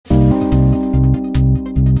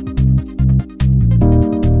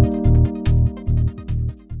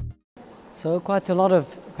So quite a lot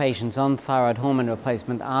of patients on thyroid hormone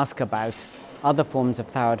replacement ask about other forms of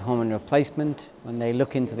thyroid hormone replacement. When they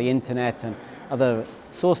look into the internet and other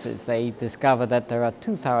sources, they discover that there are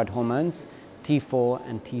two thyroid hormones, T4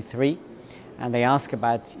 and T3, and they ask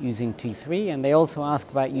about using T3, and they also ask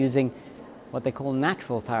about using what they call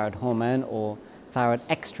natural thyroid hormone or thyroid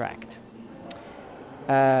extract.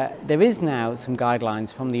 There is now some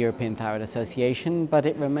guidelines from the European Thyroid Association, but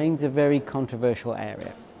it remains a very controversial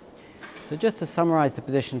area. So just to summarize the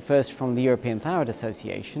position first from the European Thyroid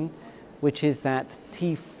Association, which is that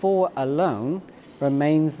T4 alone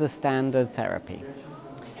remains the standard therapy.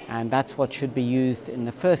 And that's what should be used in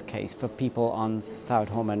the first case for people on thyroid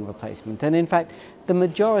hormone replacement. And in fact, the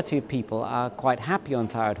majority of people are quite happy on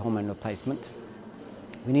thyroid hormone replacement.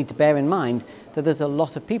 We need to bear in mind that there's a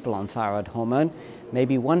lot of people on thyroid hormone.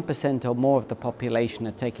 Maybe 1% or more of the population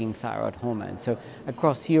are taking thyroid hormone. So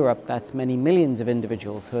across Europe, that's many millions of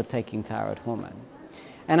individuals who are taking thyroid hormone.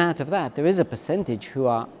 And out of that, there is a percentage who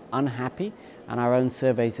are unhappy, and our own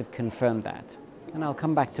surveys have confirmed that. And I'll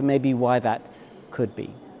come back to maybe why that could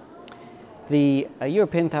be. The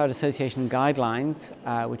European Thyroid Association guidelines,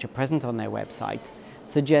 which are present on their website,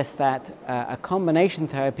 suggest that a combination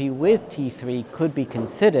therapy with T3 could be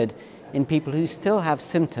considered in people who still have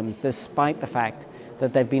symptoms despite the fact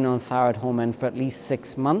that they've been on thyroid hormone for at least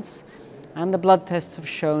 6 months, and the blood tests have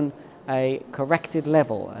shown a corrected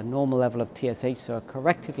level, a normal level of TSH, so a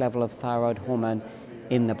corrected level of thyroid hormone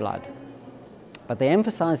in the blood. But they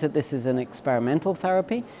emphasize that this is an experimental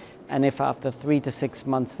therapy, and if after 3 to 6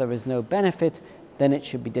 months there is no benefit, then it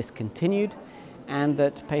should be discontinued, and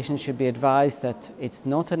that patients should be advised that it's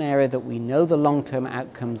not an area that we know the long-term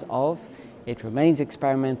outcomes of. It remains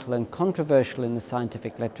experimental and controversial in the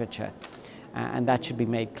scientific literature, and that should be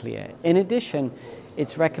made clear. In addition,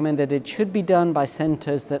 it's recommended it should be done by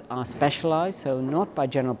centers that are specialized, so not by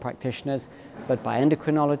general practitioners, but by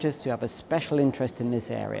endocrinologists who have a special interest in this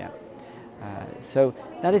area. So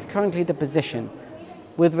that is currently the position.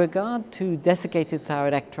 With regard to desiccated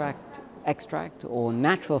thyroid extract or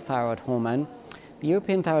natural thyroid hormone, the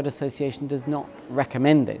European Thyroid Association does not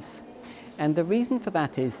recommend this. And the reason for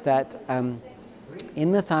that is that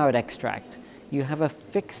in the thyroid extract, you have a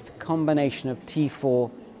fixed combination of T4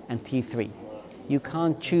 and T3. You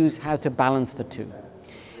can't choose how to balance the two.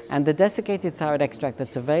 And the desiccated thyroid extract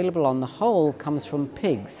that's available on the whole comes from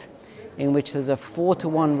pigs, in which there's a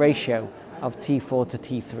 4-to-1 ratio of T4 to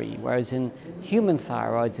T3, whereas in human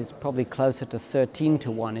thyroids, it's probably closer to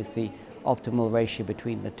 13-to-1 is the optimal ratio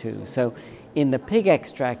between the two. So in the pig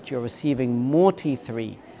extract, you're receiving more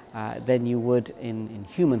T3 than you would in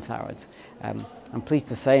human thyroids. I'm pleased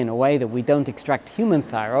to say in a way that we don't extract human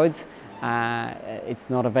thyroids. It's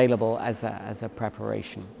not available as a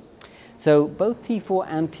preparation. So both T4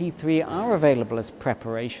 and T3 are available as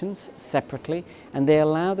preparations separately, and they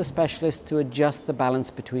allow the specialist to adjust the balance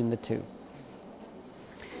between the two.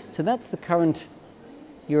 So that's the current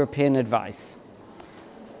European advice.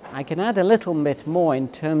 I can add a little bit more in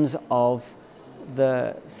terms of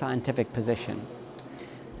the scientific position.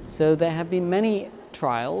 So there have been many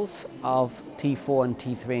trials of T4 and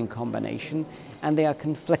T3 in combination, and they are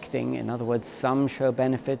conflicting. In other words, some show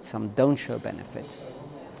benefit, some don't show benefit.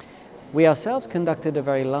 We ourselves conducted a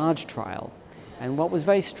very large trial, and what was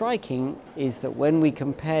very striking is that when we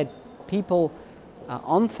compared people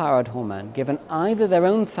on thyroid hormone, given either their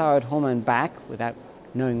own thyroid hormone back without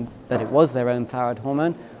knowing that it was their own thyroid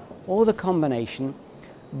hormone, or the combination,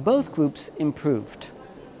 both groups improved.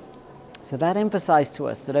 So that emphasized to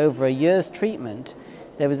us that over a year's treatment,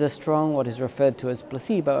 there was a strong, what is referred to as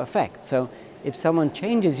placebo effect. So if someone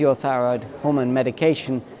changes your thyroid hormone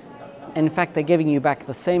medication, in fact they're giving you back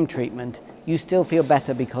the same treatment, you still feel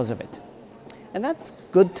better because of it. And that's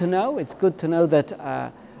good to know. It's good to know that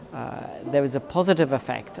there is a positive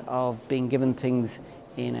effect of being given things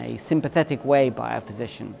in a sympathetic way by a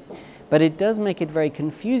physician. But it does make it very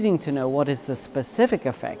confusing to know what is the specific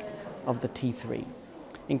effect of the T3.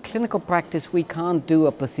 In clinical practice, we can't do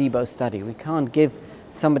a placebo study. We can't give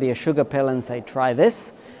somebody a sugar pill and say, try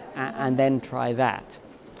this, and then try that.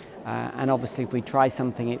 And obviously, if we try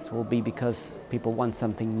something, it will be because people want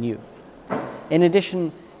something new. In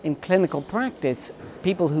addition, in clinical practice,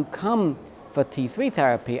 people who come for T3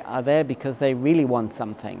 therapy are there because they really want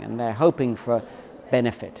something, and they're hoping for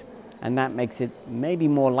benefit. And that makes it maybe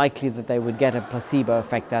more likely that they would get a placebo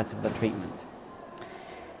effect out of the treatment.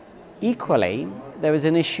 Equally, there is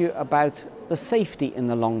an issue about the safety in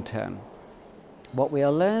the long term. What we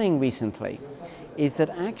are learning recently is that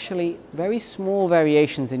actually very small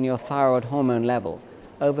variations in your thyroid hormone level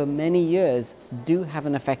over many years do have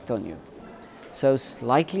an effect on you. So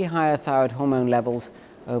slightly higher thyroid hormone levels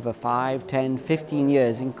over 5, 10, 15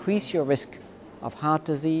 years increase your risk of heart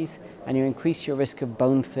disease and you increase your risk of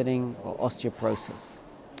bone thinning or osteoporosis.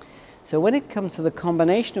 So when it comes to the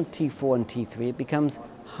combination of T4 and T3, it becomes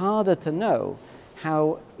harder to know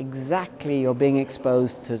how exactly you're being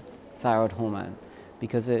exposed to thyroid hormone,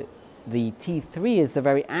 because the T3 is the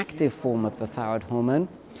very active form of the thyroid hormone,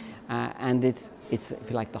 and it's, if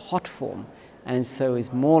you like, the hot form, and so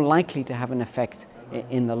is more likely to have an effect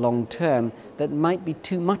in the long term that might be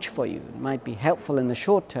too much for you. It might be helpful in the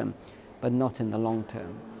short term, but not in the long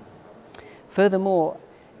term. Furthermore,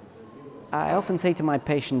 I often say to my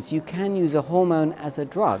patients, you can use a hormone as a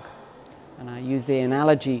drug. And I use the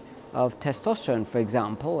analogy of testosterone, for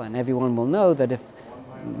example, and everyone will know that if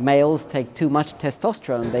males take too much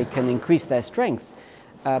testosterone, they can increase their strength.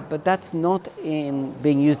 But that's not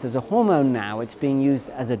being used as a hormone now, it's being used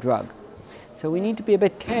as a drug. So we need to be a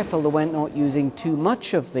bit careful that we're not using too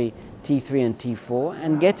much of the T3 and T4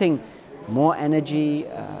 and getting more energy,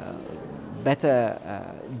 better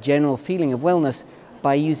general feeling of wellness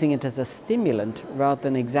by using it as a stimulant rather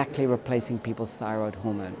than exactly replacing people's thyroid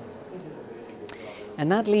hormone.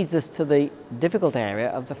 And that leads us to the difficult area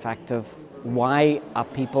of the fact of why are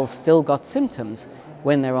people still got symptoms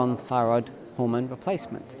when they're on thyroid hormone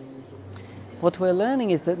replacement. What we're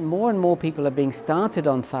learning is that more and more people are being started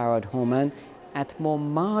on thyroid hormone at more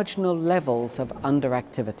marginal levels of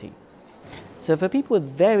underactivity. So for people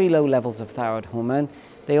with very low levels of thyroid hormone,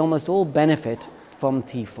 they almost all benefit from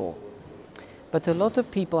T4. But a lot of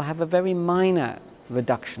people have a very minor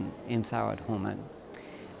reduction in thyroid hormone.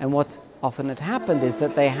 And what often had happened is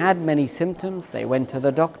that they had many symptoms, they went to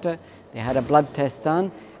the doctor, they had a blood test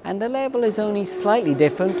done, and the level is only slightly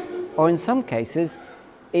different, or in some cases,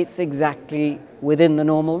 it's exactly within the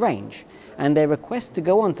normal range. And they request to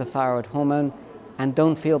go on to thyroid hormone and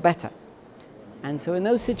don't feel better. And so in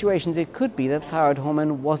those situations, it could be that thyroid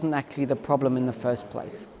hormone wasn't actually the problem in the first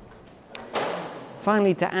place.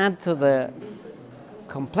 Finally, to add to the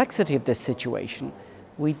complexity of this situation,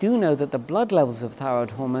 we do know that the blood levels of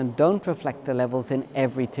thyroid hormone don't reflect the levels in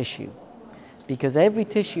every tissue, because every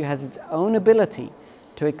tissue has its own ability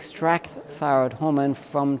to extract thyroid hormone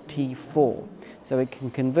from T4. So it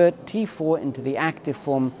can convert T4 into the active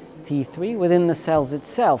form T3 within the cells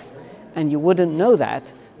itself, and you wouldn't know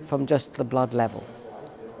that from just the blood level.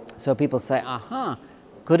 So people say, aha,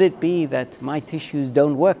 could it be that my tissues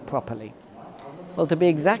don't work properly? Well, to be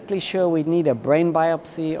exactly sure, we'd need a brain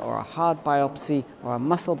biopsy or a heart biopsy or a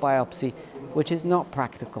muscle biopsy, which is not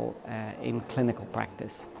practical in clinical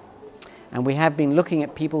practice. And we have been looking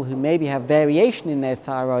at people who maybe have variation in their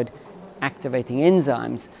thyroid activating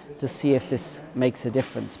enzymes to see if this makes a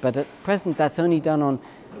difference. But at present, that's only done on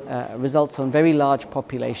results on very large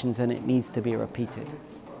populations, and it needs to be repeated.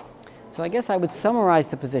 So I guess I would summarize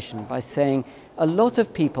the position by saying a lot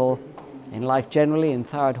of people in life generally, in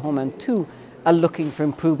thyroid hormone too, are looking for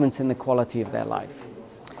improvements in the quality of their life.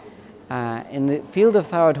 In the field of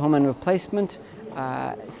thyroid hormone replacement,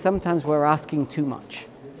 sometimes we're asking too much.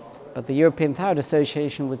 But the European Thyroid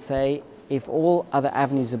Association would say if all other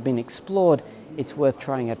avenues have been explored, it's worth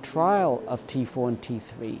trying a trial of T4 and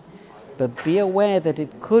T3. But be aware that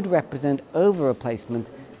it could represent over-replacement,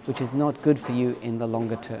 which is not good for you in the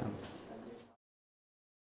longer term.